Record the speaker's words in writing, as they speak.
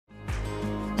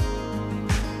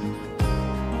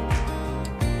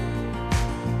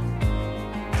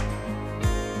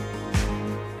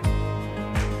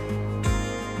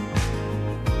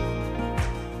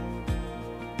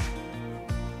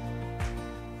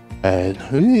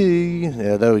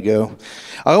Yeah, there we go.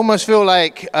 I almost feel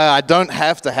like I don't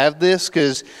have to have this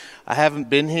because I haven't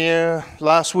been here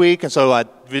last week, and so I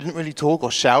didn't really talk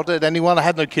or shout at anyone. I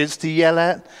had no kids to yell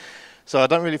at, so I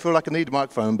don't really feel like I need a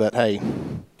microphone, but hey,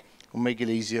 we'll make it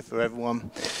easier for everyone.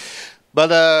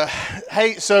 But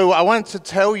hey, so I wanted to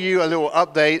tell you a little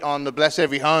update on the Bless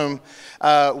Every Home.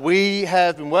 We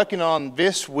have been working on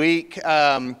this week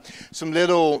some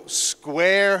little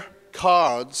square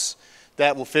cards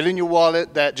that will fit in your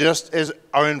wallet that just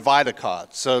are inviter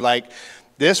cards. So like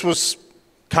this was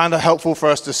kind of helpful for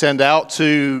us to send out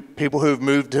to people who've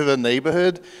moved to the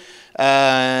neighborhood,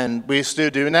 and we're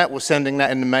still doing that. We're sending that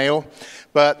in the mail,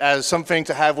 but as something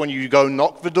to have when you go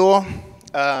knock the door.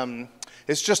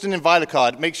 It's just an inviter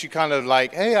card. It makes you kind of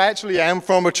like, hey, I actually am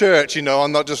from a church, you know,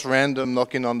 I'm not just random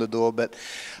knocking on the door. But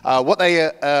what they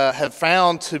have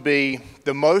found to be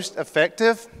the most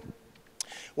effective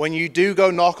when you do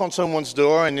go knock on someone's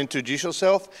door and introduce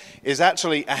yourself is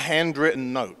actually a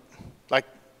handwritten note, like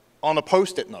on a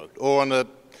Post-it note or on a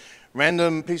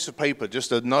random piece of paper,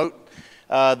 just a note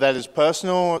that is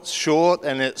personal, it's short,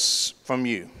 and it's from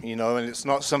you, you know, and it's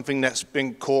not something that's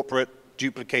been corporate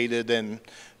duplicated and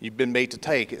you've been made to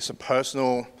take. It's a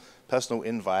personal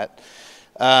invite.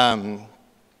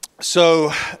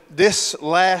 So this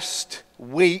last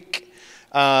week,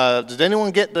 did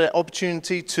anyone get the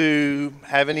opportunity to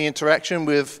have any interaction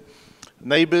with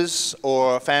neighbors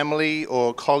or family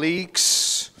or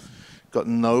colleagues? Got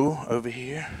no over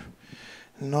here.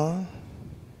 No?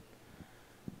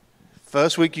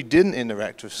 First week you didn't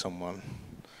interact with someone.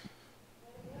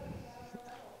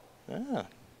 Yeah.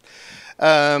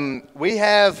 We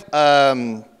have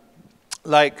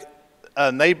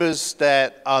neighbors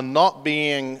that are not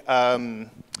being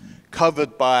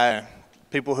covered by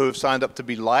people who have signed up to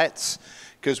be lights,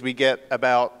 because we get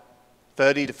about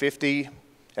 30 to 50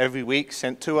 every week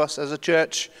sent to us as a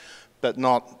church, but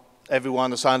not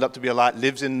everyone who signed up to be a light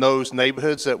lives in those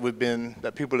neighborhoods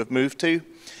that people have moved to.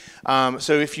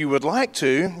 So if you would like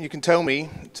to, you can tell me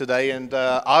today, and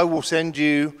I will send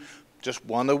you just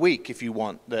one a week if you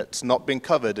want that's not been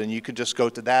covered, and you could just go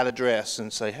to that address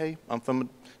and say, hey, I'm from a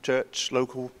church,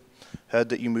 local, heard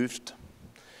that you moved.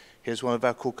 Here's one of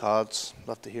our cool cards.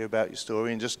 Love to hear about your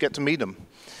story, and just get to meet them.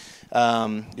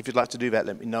 If you'd like to do that,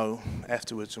 let me know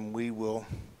afterwards, and we will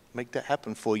make that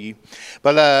happen for you.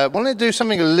 But I want to do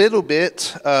something a little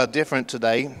bit different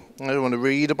today. I want to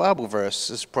read a Bible verse.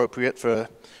 It's appropriate for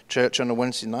church on a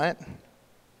Wednesday night.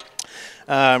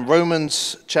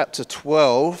 Romans chapter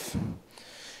 12,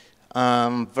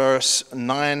 verse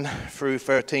 9 through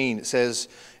 13. It says,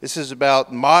 this is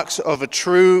about marks of a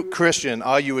true Christian.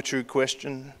 Are you a true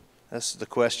Christian? That's the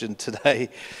question today.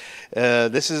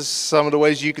 This is some of the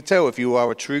ways you could tell if you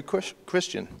are a true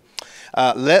Christian.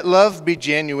 Let love be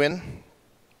genuine,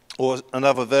 or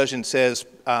another version says,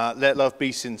 let love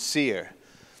be sincere.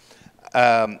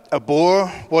 Abhor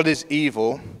what is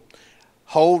evil,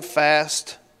 hold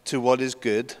fast to what is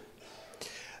good.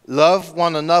 Love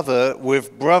one another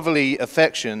with brotherly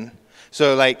affection.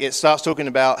 So like it starts talking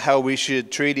about how we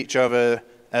should treat each other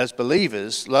as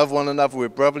believers. Love one another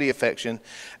with brotherly affection.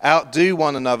 Outdo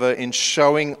one another in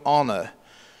showing honor.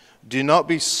 Do not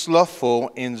be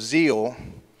slothful in zeal.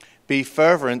 Be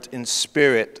fervent in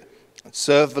spirit.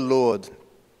 Serve the Lord.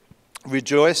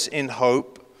 Rejoice in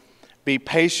hope. Be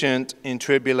patient in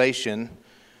tribulation.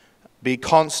 Be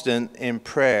constant in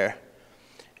prayer.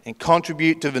 And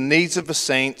contribute to the needs of the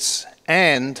saints,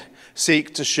 and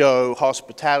seek to show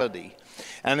hospitality.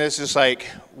 And it's this like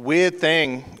weird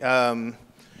thing.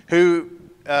 Who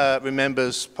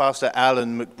remembers Pastor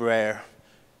Alan McBrayer?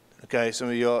 Okay, some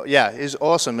of you, yeah, he's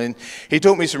awesome. And he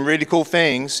taught me some really cool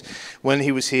things when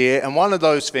he was here. And one of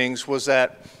those things was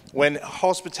that when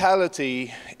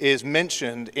hospitality is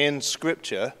mentioned in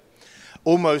Scripture,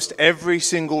 almost every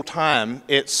single time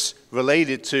it's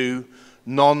related to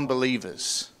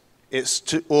non-believers. It's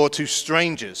to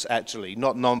strangers, actually,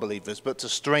 not non-believers, but to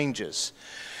strangers.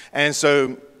 And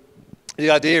so the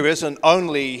idea isn't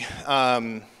only,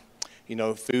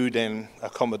 food and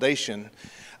accommodation,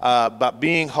 but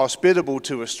being hospitable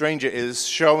to a stranger is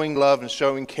showing love and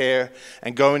showing care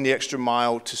and going the extra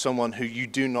mile to someone who you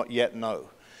do not yet know.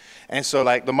 And so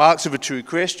like the marks of a true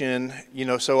Christian,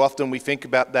 so often we think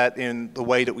about that in the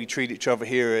way that we treat each other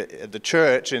here at the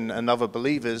church and other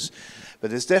believers. But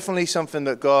there's definitely something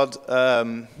that God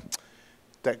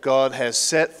has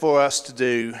set for us to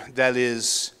do that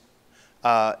is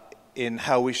in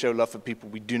how we show love for people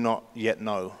we do not yet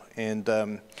know. And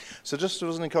so just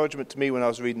was an encouragement to me when I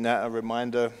was reading that, a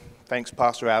reminder. Thanks,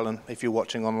 Pastor Alan, if you're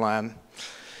watching online.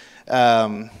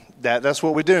 That's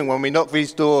what we're doing when we knock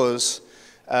these doors.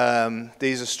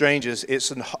 these are strangers.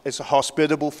 It's a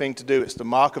hospitable thing to do. It's the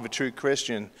mark of a true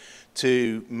Christian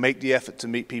to make the effort to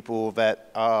meet people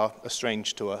that are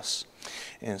estranged to us.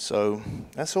 And so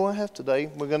that's all I have today.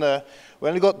 We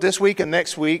only got this week and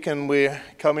next week, and we're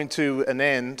coming to an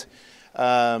end.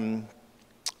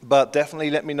 But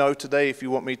definitely let me know today if you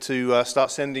want me to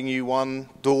start sending you one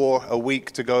door a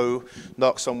week to go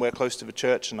knock somewhere close to the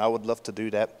church, and I would love to do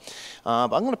that.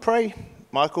 But I'm going to pray,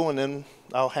 Michael, and then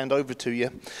I'll hand over to you.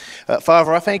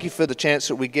 Father, I thank you for the chance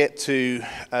that we get to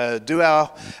do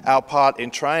our part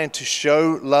in trying to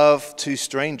show love to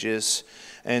strangers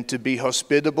and to be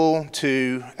hospitable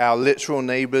to our literal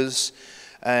neighbors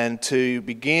and to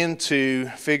begin to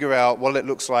figure out what it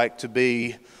looks like to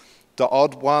be the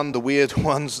odd one, the weird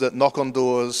ones that knock on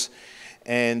doors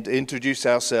and introduce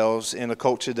ourselves in a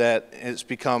culture that it's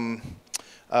become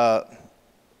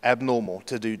abnormal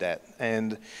to do that.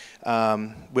 And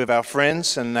with our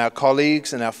friends and our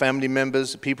colleagues and our family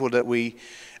members, the people that we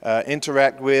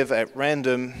interact with at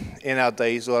random in our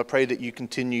days, Lord, I pray that you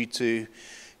continue to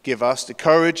give us the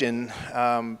courage and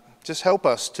just help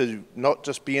us to not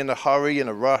just be in a hurry and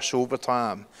a rush all the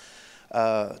time,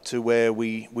 to where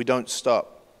we don't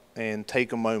stop and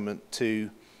take a moment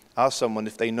to ask someone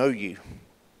if they know you.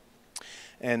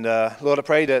 And Lord, I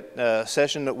pray that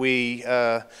session that we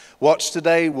watch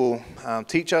today will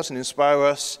teach us and inspire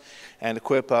us and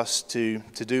equip us to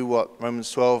do what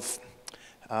Romans 12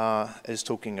 is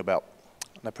talking about.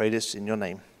 And I pray this in your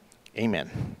name.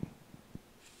 Amen.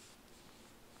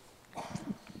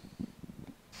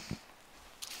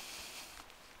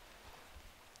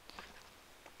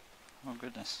 Oh,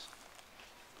 goodness.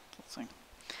 Let's see.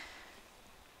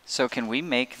 So can we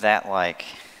make that like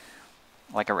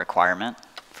a requirement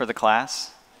for the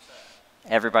class?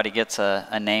 Everybody gets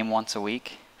a name once a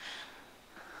week?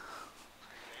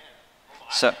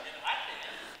 So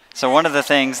one of the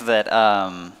things that,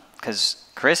 because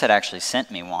Chris had actually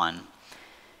sent me one,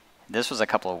 this was a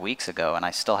couple of weeks ago, and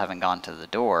I still haven't gone to the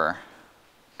door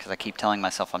because I keep telling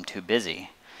myself I'm too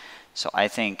busy. So I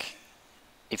think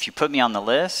if you put me on the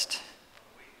list,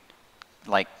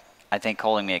 like, I think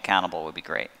holding me accountable would be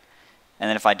great. And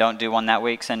then if I don't do one that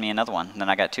week, send me another one, and then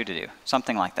I got 2 to do.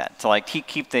 Something like that. To like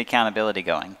keep the accountability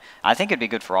going. I think it'd be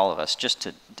good for all of us just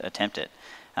to attempt it.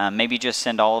 Maybe just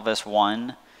send all of us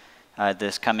one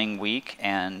this coming week,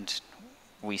 and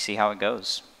we see how it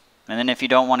goes. And then if you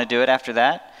don't want to do it after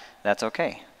that, that's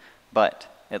okay. But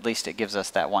at least it gives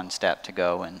us that one step to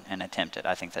go and attempt it.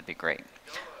 I think that'd be great.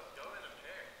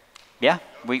 Yeah,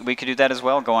 we could do that as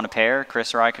well. Go in a pair.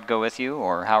 Chris or I could go with you,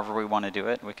 or however we want to do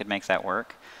it. We could make that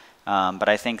work. But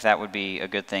I think that would be a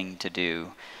good thing to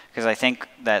do, because I think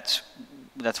that's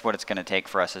what it's going to take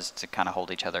for us, is to kind of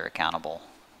hold each other accountable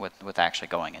with actually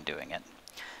going and doing it.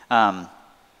 I'm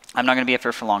not going to be up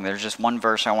here for long. There's just one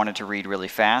verse I wanted to read really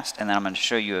fast, and then I'm going to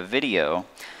show you a video.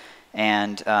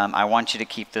 And I want you to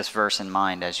keep this verse in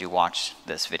mind as you watch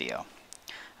this video.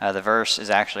 The verse is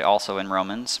actually also in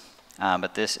Romans.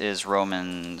 But this is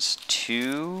Romans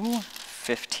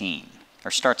 2:15,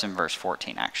 or starts in verse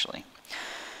 14 actually.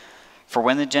 For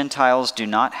when the Gentiles do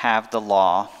not have the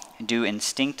law, do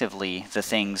instinctively the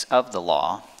things of the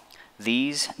law,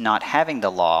 these, not having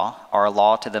the law, are a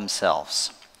law to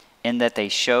themselves, in that they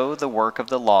show the work of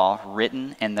the law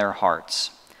written in their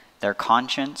hearts, their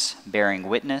conscience bearing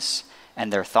witness,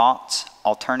 and their thoughts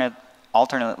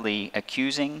alternately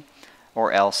accusing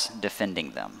or else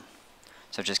defending them.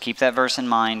 So just keep that verse in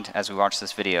mind as we watch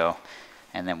this video,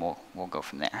 and then we'll go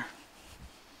from there.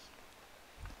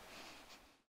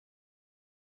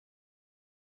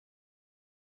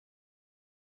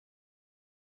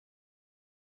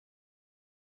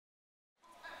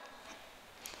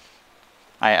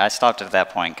 I stopped at that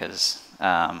point because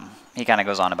he kind of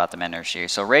goes on about the ministry.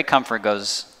 So Ray Comfort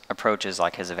approaches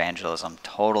like his evangelism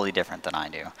totally different than I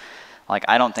do. Like,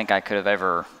 I don't think I could have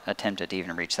ever attempted to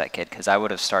even reach that kid, because I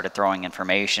would have started throwing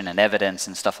information and evidence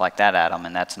and stuff like that at him,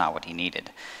 and that's not what he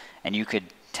needed. And you could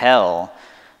tell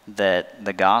that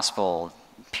the gospel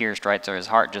pierced right through his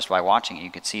heart just by watching it.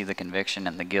 You could see the conviction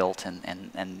and the guilt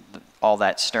and all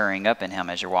that stirring up in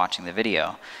him as you're watching the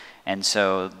video. And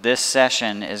so this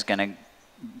session is going to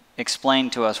explain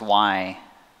to us why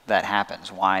that happens,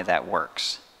 why that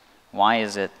works. Why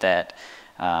is it that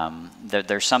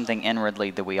there's something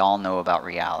inwardly that we all know about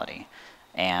reality,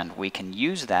 and we can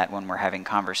use that when we're having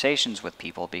conversations with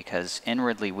people, because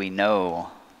inwardly we know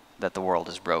that the world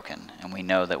is broken and we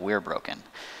know that we're broken.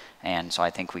 And so I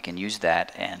think we can use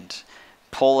that and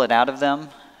pull it out of them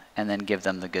and then give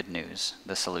them the good news,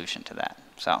 the solution to that.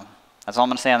 So that's all I'm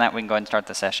going to say on that. We can go ahead and start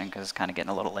the session because it's kind of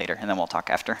getting a little later, and then we'll talk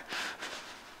after.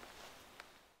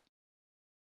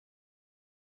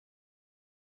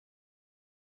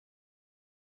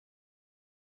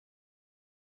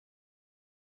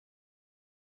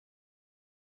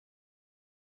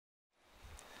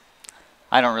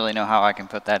 I don't really know how I can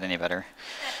put that any better.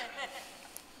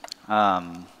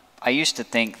 I used to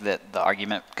think that the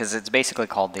argument, because it's basically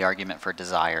called the argument for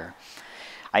desire,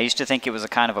 I used to think it was a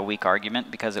kind of a weak argument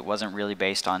because it wasn't really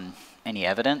based on any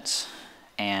evidence,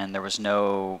 and there was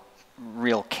no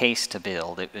real case to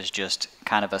build. It was just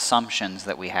kind of assumptions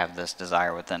that we have this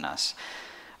desire within us.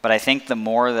 But I think the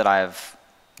more that I've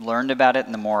learned about it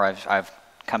and the more I've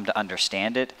come to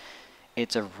understand it,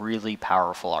 it's a really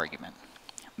powerful argument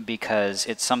because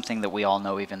it's something that we all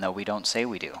know even though we don't say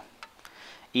we do.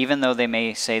 Even though they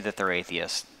may say that they're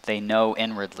atheists, they know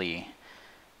inwardly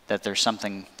that there's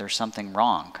something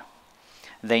wrong.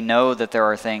 They know that there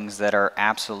are things that are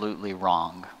absolutely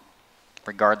wrong,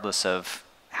 regardless of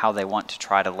how they want to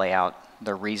try to lay out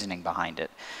their reasoning behind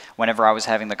it. Whenever I was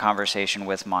having the conversation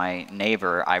with my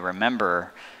neighbor, I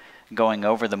remember going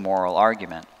over the moral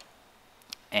argument,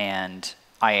 and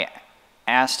I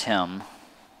asked him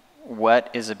what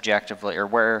is objectively, or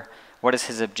what is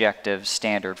his objective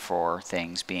standard for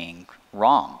things being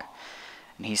wrong?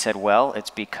 And he said, well, it's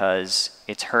because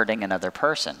it's hurting another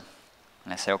person.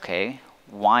 And I said, okay,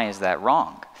 why is that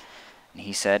wrong? And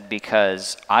he said,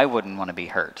 because I wouldn't want to be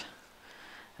hurt.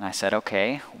 And I said,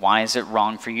 okay, why is it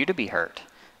wrong for you to be hurt?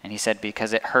 And he said,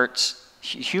 because it hurts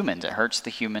humans, it hurts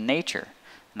the human nature.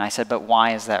 And I said, but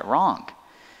why is that wrong?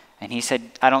 And he said,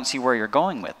 I don't see where you're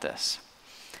going with this.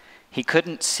 He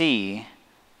couldn't see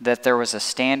that there was a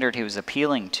standard he was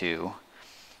appealing to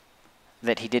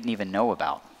that he didn't even know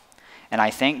about. And I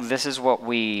think this is what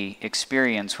we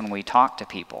experience when we talk to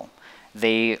people.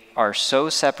 They are so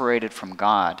separated from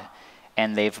God,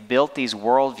 and they've built these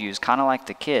worldviews kind of like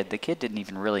the kid. The kid didn't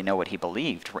even really know what he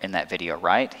believed in that video,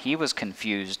 right? He was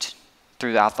confused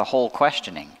throughout the whole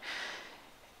questioning.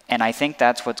 And I think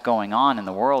that's what's going on in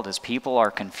the world is people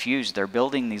are confused. They're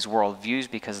building these worldviews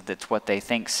because that's what they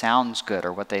think sounds good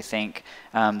or what they think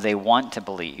they want to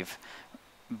believe.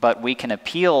 But we can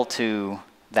appeal to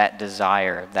that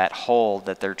desire, that hole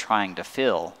that they're trying to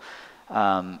fill,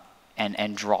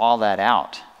 and draw that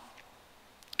out.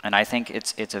 And I think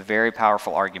it's a very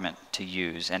powerful argument to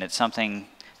use, and it's something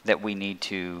that we need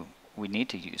to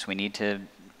use. We need to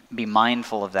be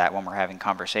mindful of that when we're having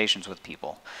conversations with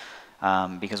people.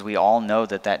 Because we all know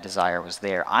that desire was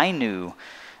there. I knew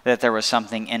that there was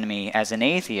something in me as an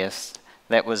atheist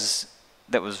that was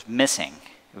missing.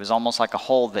 It was almost like a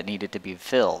hole that needed to be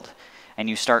filled. And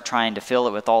you start trying to fill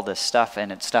it with all this stuff,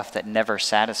 and it's stuff that never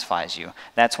satisfies you.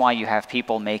 That's why you have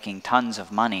people making tons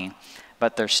of money,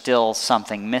 but there's still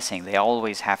something missing. They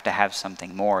always have to have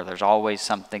something more. There's always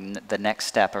something, the next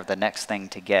step or the next thing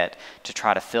to get to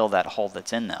try to fill that hole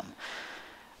that's in them.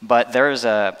 But there's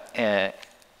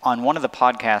on one of the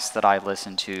podcasts that I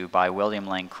listened to by William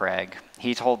Lane Craig,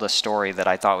 he told a story that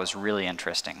I thought was really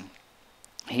interesting.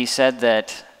 He said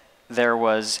that there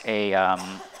was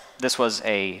this was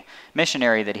a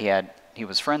missionary that he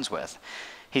was friends with.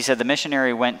 He said the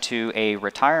missionary went to a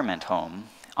retirement home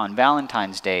on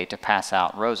Valentine's Day to pass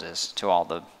out roses to all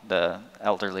the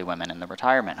elderly women in the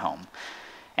retirement home.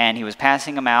 And he was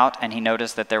passing them out, and he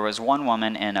noticed that there was one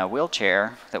woman in a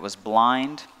wheelchair that was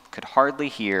blind, could hardly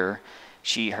hear.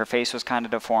 Her face was kind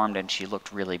of deformed, and she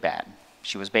looked really bad.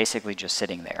 She was basically just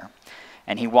sitting there.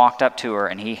 And he walked up to her,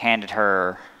 and he handed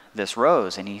her this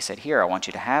rose, and he said, here, I want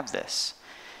you to have this.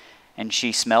 And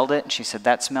she smelled it, and she said,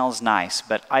 that smells nice,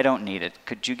 but I don't need it.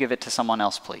 Could you give it to someone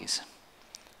else, please?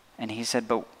 And he said,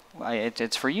 but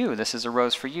it's for you. This is a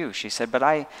rose for you. She said, but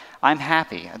I'm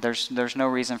happy. There's no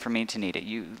reason for me to need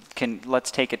it.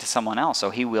 Let's take it to someone else. So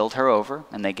he wheeled her over,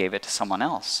 and they gave it to someone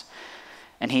else.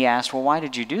 And he asked, well, why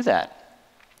did you do that?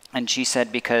 And she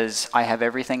said, because I have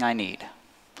everything I need.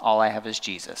 All I have is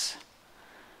Jesus.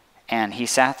 And he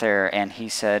sat there and he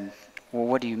said, well,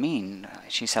 what do you mean?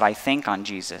 She said, I think on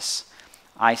Jesus.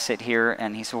 I sit here,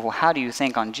 and he said, well, how do you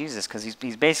think on Jesus? Because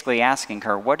he's basically asking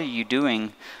her, what are you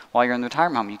doing while you're in the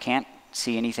retirement home? You can't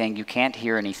see anything. You can't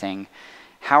hear anything.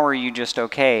 How are you just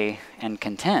okay and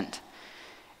content?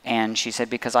 And she said,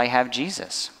 because I have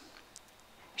Jesus.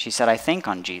 She said, I think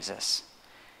on Jesus.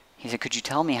 He said, could you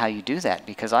tell me how you do that?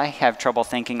 Because I have trouble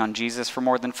thinking on Jesus for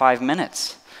more than 5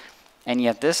 minutes. And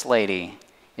yet this lady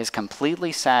is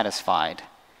completely satisfied.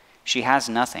 She has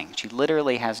nothing. She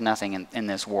literally has nothing in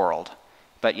this world.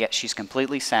 But yet she's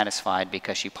completely satisfied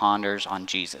because she ponders on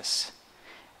Jesus.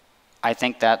 I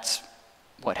think that's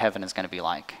what heaven is going to be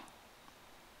like.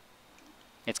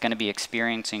 It's going to be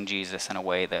experiencing Jesus in a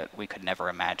way that we could never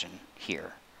imagine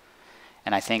here.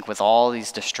 And I think with all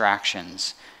these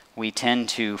distractions, we tend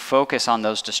to focus on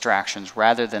those distractions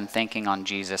rather than thinking on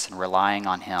Jesus and relying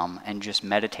on him and just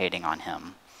meditating on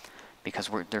him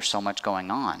because there's so much going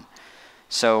on.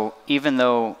 So even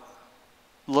though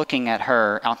looking at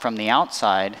her out from the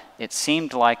outside, it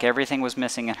seemed like everything was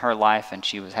missing in her life and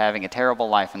she was having a terrible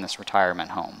life in this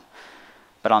retirement home.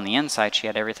 But on the inside, she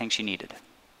had everything she needed.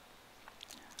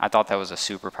 I thought that was a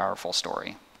super powerful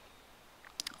story.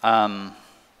 We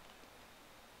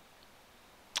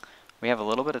have a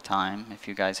little bit of time if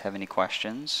you guys have any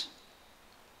questions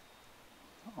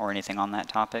or anything on that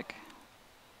topic.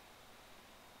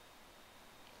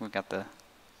 We've got the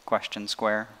question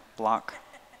square block.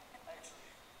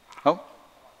 Oh,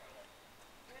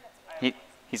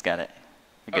 he's got it.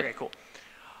 Okay, cool.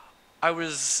 I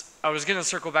was gonna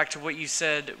circle back to what you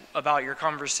said about your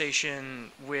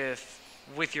conversation with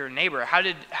your neighbor. How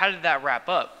did that wrap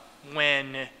up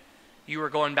when you were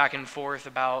going back and forth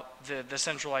about the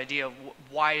central idea of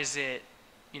why is it,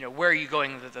 where are you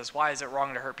going with this? Why is it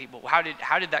wrong to hurt people? How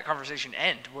did that conversation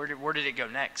end? Where did it go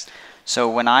next? So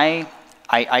when I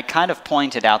kind of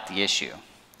pointed out the issue,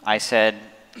 I said,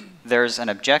 there's an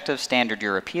objective standard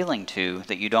you're appealing to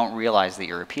that you don't realize that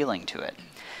you're appealing to it.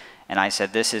 And I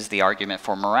said, this is the argument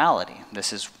for morality.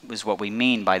 This is what we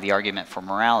mean by the argument for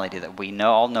morality, that we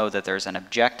all know that there's an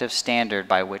objective standard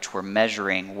by which we're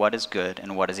measuring what is good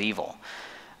and what is evil.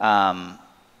 And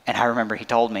I remember he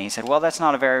told me, he said, well, that's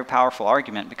not a very powerful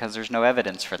argument because there's no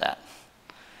evidence for that.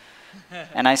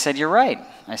 And I said, you're right.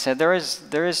 I said, there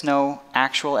is no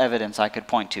actual evidence I could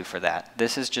point to for that.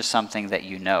 This is just something that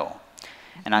you know.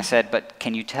 And I said, but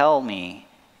can you tell me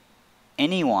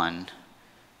anyone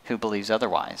who believes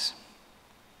otherwise?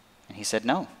 And he said,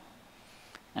 no.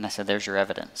 And I said, there's your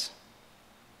evidence.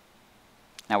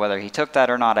 Now, whether he took that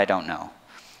or not, I don't know.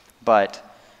 But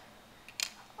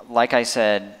like I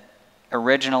said,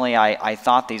 originally I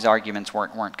thought these arguments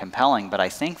weren't compelling, but I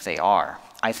think they are.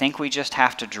 I think we just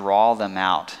have to draw them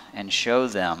out and show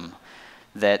them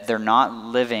that they're not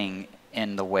living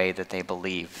in the way that they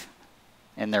believe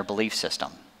in their belief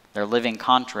system. They're living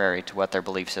contrary to what their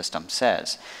belief system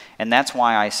says. And that's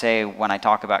why I say when I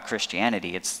talk about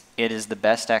Christianity, it is the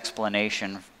best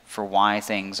explanation for why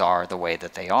things are the way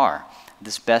that they are.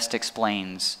 This best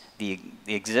explains the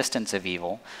existence of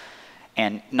evil.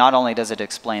 And not only does it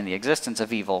explain the existence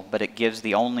of evil, but it gives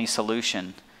the only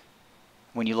solution.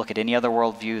 When you look at any other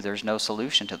worldview, there's no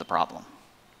solution to the problem.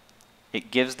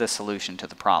 It gives the solution to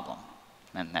the problem,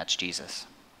 and that's Jesus.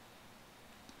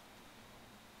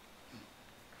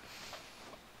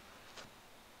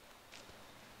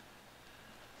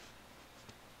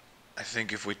 I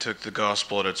think if we took the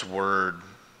gospel at its word,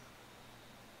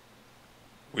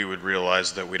 we would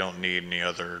realize that we don't need any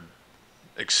other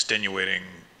extenuating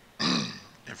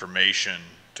information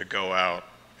to go out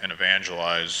and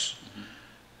evangelize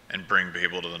and bring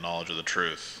people to the knowledge of the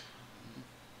truth.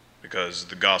 Because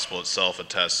the gospel itself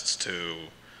attests to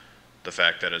the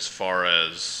fact that as far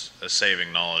as a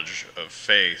saving knowledge of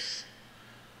faith,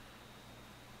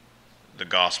 the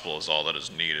gospel is all that is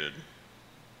needed.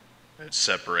 It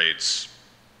separates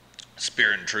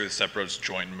spirit and truth, separates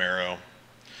joint and marrow.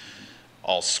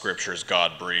 All scripture is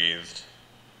God-breathed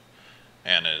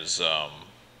and is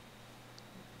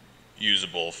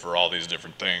usable for all these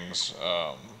different things.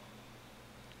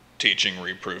 Teaching,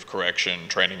 reproof, correction,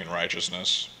 training in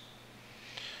righteousness.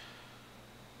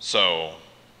 So,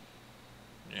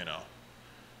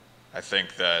 I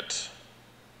think that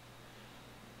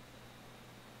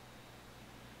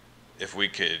if we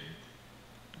could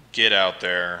get out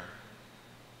there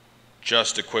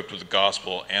just equipped with the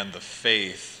gospel and the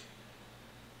faith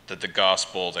that the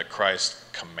gospel that Christ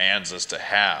commands us to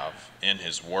have in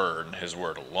his word and his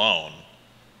word alone,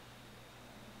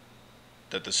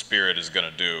 that the Spirit is going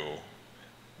to do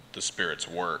the Spirit's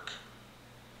work.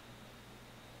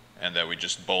 And that we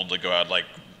just boldly go out,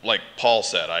 like Paul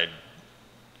said, I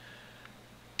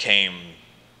came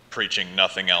preaching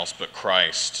nothing else but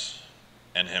Christ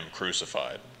and him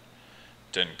crucified.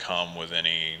 Didn't come with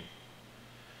any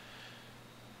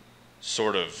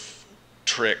sort of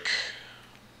trick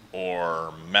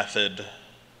or method.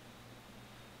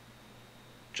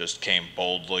 Just came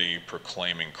boldly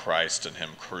proclaiming Christ and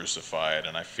him crucified.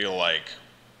 And I feel like,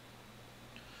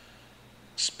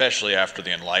 especially after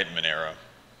the Enlightenment era,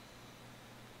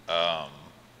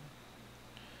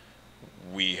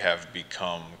 we have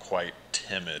become quite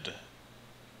timid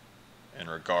in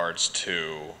regards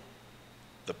to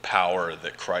the power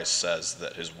that Christ says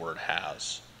that his word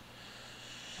has.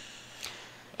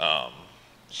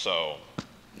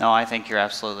 No, I think you're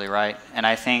absolutely right. And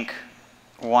I think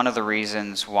one of the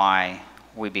reasons why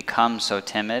we become so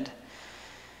timid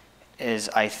is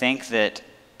I think that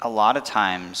a lot of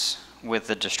times with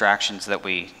the distractions that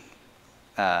we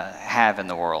have in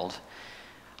the world,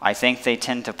 I think they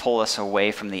tend to pull us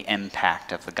away from the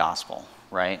impact of the gospel,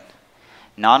 right?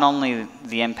 not only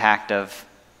the impact of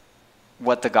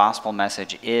what the gospel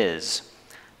message is,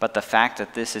 but the fact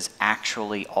that this is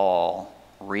actually all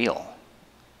real.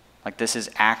 Like, this is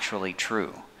actually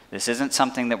true. This isn't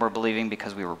something that we're believing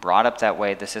because we were brought up that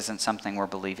way. This isn't something we're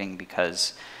believing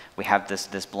because we have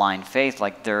this blind faith.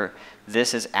 Like,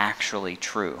 this is actually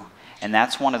true. And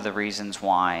that's one of the reasons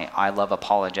why I love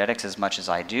apologetics as much as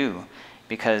I do,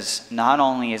 because not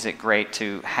only is it great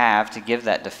to give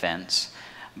that defense,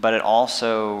 but it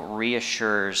also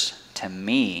reassures to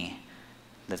me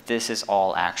that this is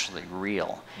all actually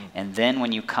real. And then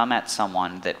when you come at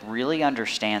someone that really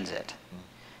understands it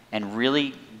and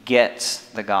really gets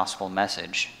the gospel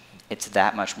message, it's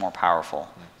that much more powerful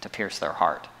to pierce their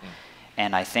heart.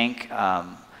 And I think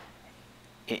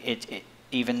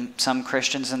even some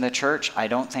Christians in the church, I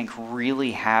don't think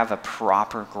really have a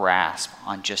proper grasp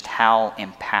on just how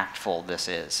impactful this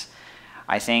is.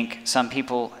 I think some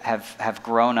people have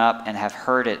grown up and have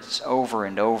heard it over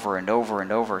and over and over and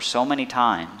over so many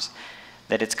times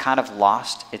that it's kind of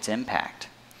lost its impact.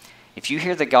 If you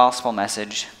hear the gospel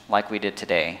message like we did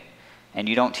today and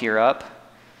you don't tear up,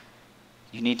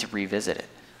 you need to revisit it,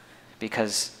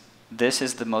 because this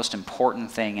is the most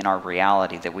important thing in our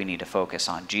reality that we need to focus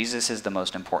on. Jesus is the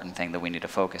most important thing that we need to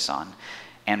focus on.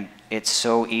 And it's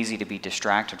so easy to be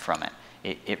distracted from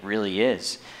it. It really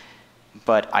is.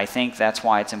 But I think that's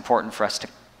why it's important for us to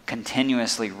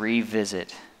continuously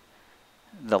revisit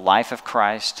the life of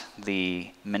Christ,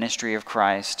 the ministry of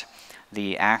Christ,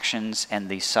 the actions and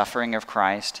the suffering of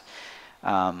Christ.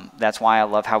 That's why I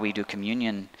love how we do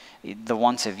communion the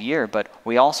once a year, but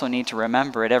we also need to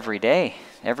remember it every day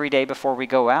before we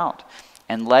go out,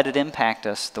 and let it impact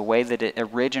us the way that it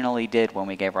originally did when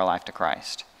we gave our life to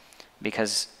Christ,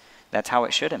 because that's how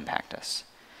it should impact us.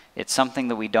 It's something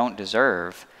that we don't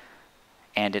deserve,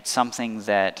 and it's something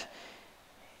that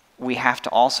we have to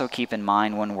also keep in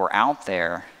mind when we're out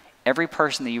there. Every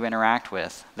person that you interact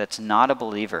with that's not a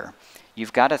believer,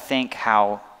 you've got to think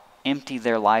how empty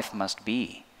their life must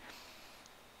be.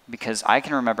 Because I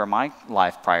can remember my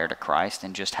life prior to Christ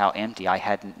and just how empty. I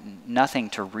had nothing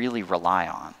to really rely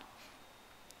on.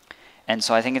 And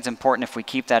so I think it's important if we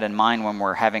keep that in mind when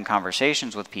we're having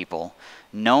conversations with people,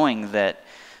 knowing that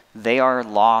they are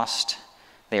lost,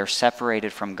 they are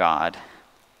separated from God,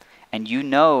 and you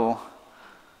know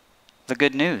the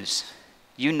good news.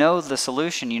 You know the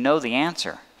solution, you know the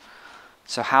answer.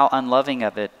 So how unloving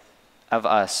of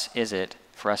us is it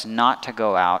for us not to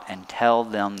go out and tell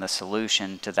them the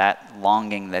solution to that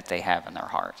longing that they have in their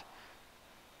heart?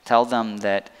 Tell them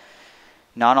that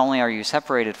not only are you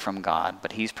separated from God,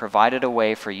 but He's provided a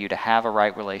way for you to have a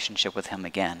right relationship with Him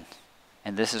again.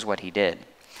 And this is what He did.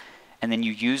 And then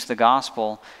you use the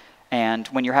gospel, and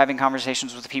when you're having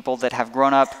conversations with people that have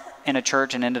grown up in a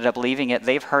church and ended up leaving it,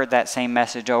 they've heard that same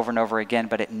message over and over again,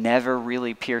 but it never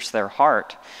really pierced their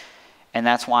heart. And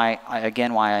that's why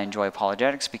I enjoy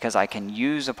apologetics, because I can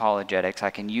use apologetics, I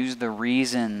can use the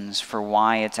reasons for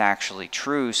why it's actually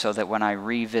true, so that when I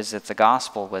revisit the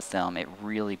gospel with them, it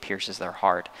really pierces their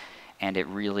heart, and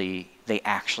they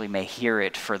actually may hear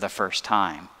it for the first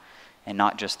time, and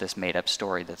not just this made-up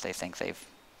story that they think they've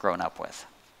grown up with.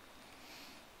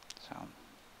 So,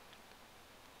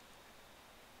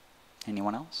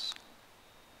 anyone else?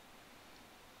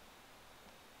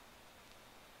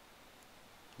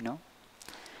 No?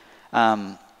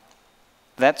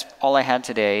 That's all I had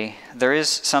today. There is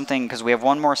something, because we have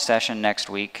one more session next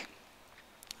week,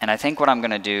 and I think what I'm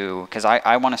going to do, because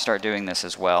I want to start doing this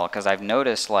as well, because I've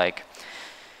noticed, like,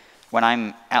 when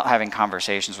I'm out having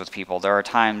conversations with people, there are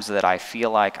times that I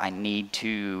feel like I need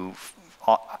to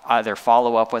either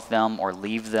follow up with them or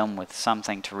leave them with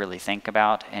something to really think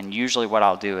about. And usually what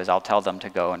I'll do is I'll tell them to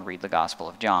go and read the Gospel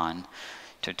of John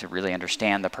to really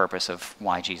understand the purpose of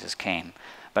why Jesus came.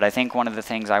 But I think one of the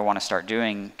things I want to start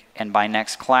doing, and by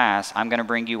next class, I'm going to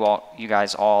bring you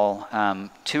guys all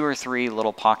 2 or 3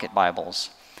 little pocket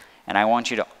Bibles, and I want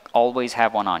you to always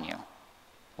have one on you.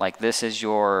 Like, this is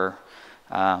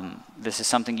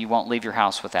something you won't leave your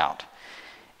house without.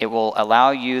 It will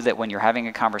allow you that when you're having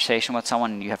a conversation with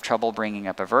someone and you have trouble bringing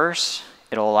up a verse,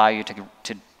 it'll allow you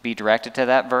to be directed to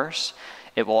that verse.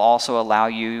 It will also allow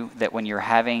you that when you're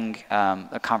having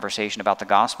a conversation about the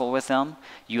gospel with them,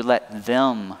 you let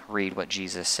them read what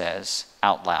Jesus says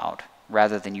out loud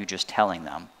rather than you just telling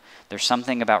them. There's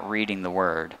something about reading the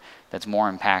word that's more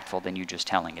impactful than you just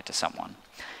telling it to someone.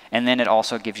 And then it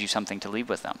also gives you something to leave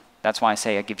with them. That's why I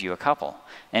say I give you a couple.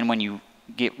 And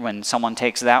when someone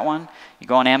takes that one, you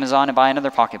go on Amazon and buy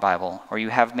another pocket Bible, or you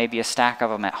have maybe a stack of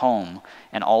them at home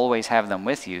and always have them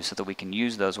with you so that we can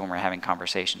use those when we're having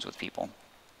conversations with people.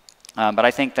 But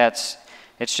I think it's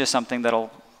just something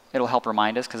that'll it'll help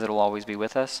remind us because it'll always be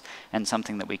with us, and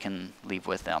something that we can leave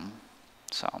with them.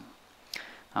 So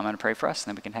I'm going to pray for us,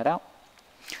 and then we can head out.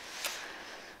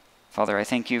 Father, I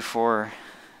thank you for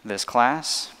this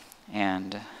class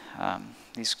and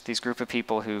these group of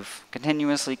people who've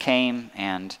continuously came,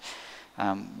 and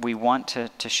we want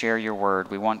to share your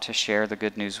word. We want to share the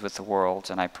good news with the world,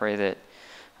 and I pray that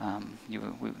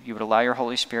you would allow your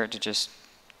Holy Spirit to just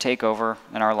take over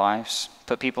in our lives,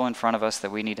 put people in front of us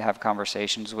that we need to have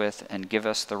conversations with, and give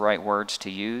us the right words to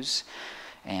use,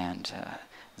 and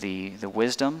the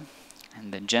wisdom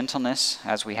and the gentleness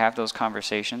as we have those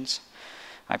conversations.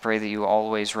 I pray that you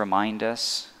always remind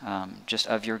us just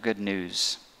of your good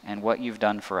news and what you've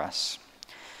done for us.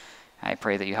 I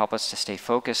pray that you help us to stay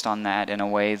focused on that in a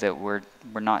way that we're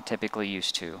not typically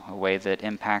used to, a way that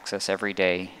impacts us every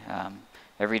day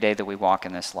that we walk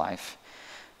in this life.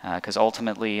 Because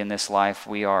ultimately in this life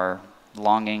we are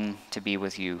longing to be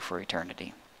with you for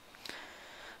eternity.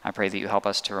 I pray that you help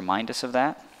us to remind us of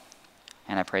that,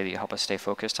 and I pray that you help us stay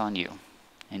focused on you.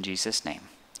 In Jesus' name,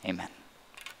 amen.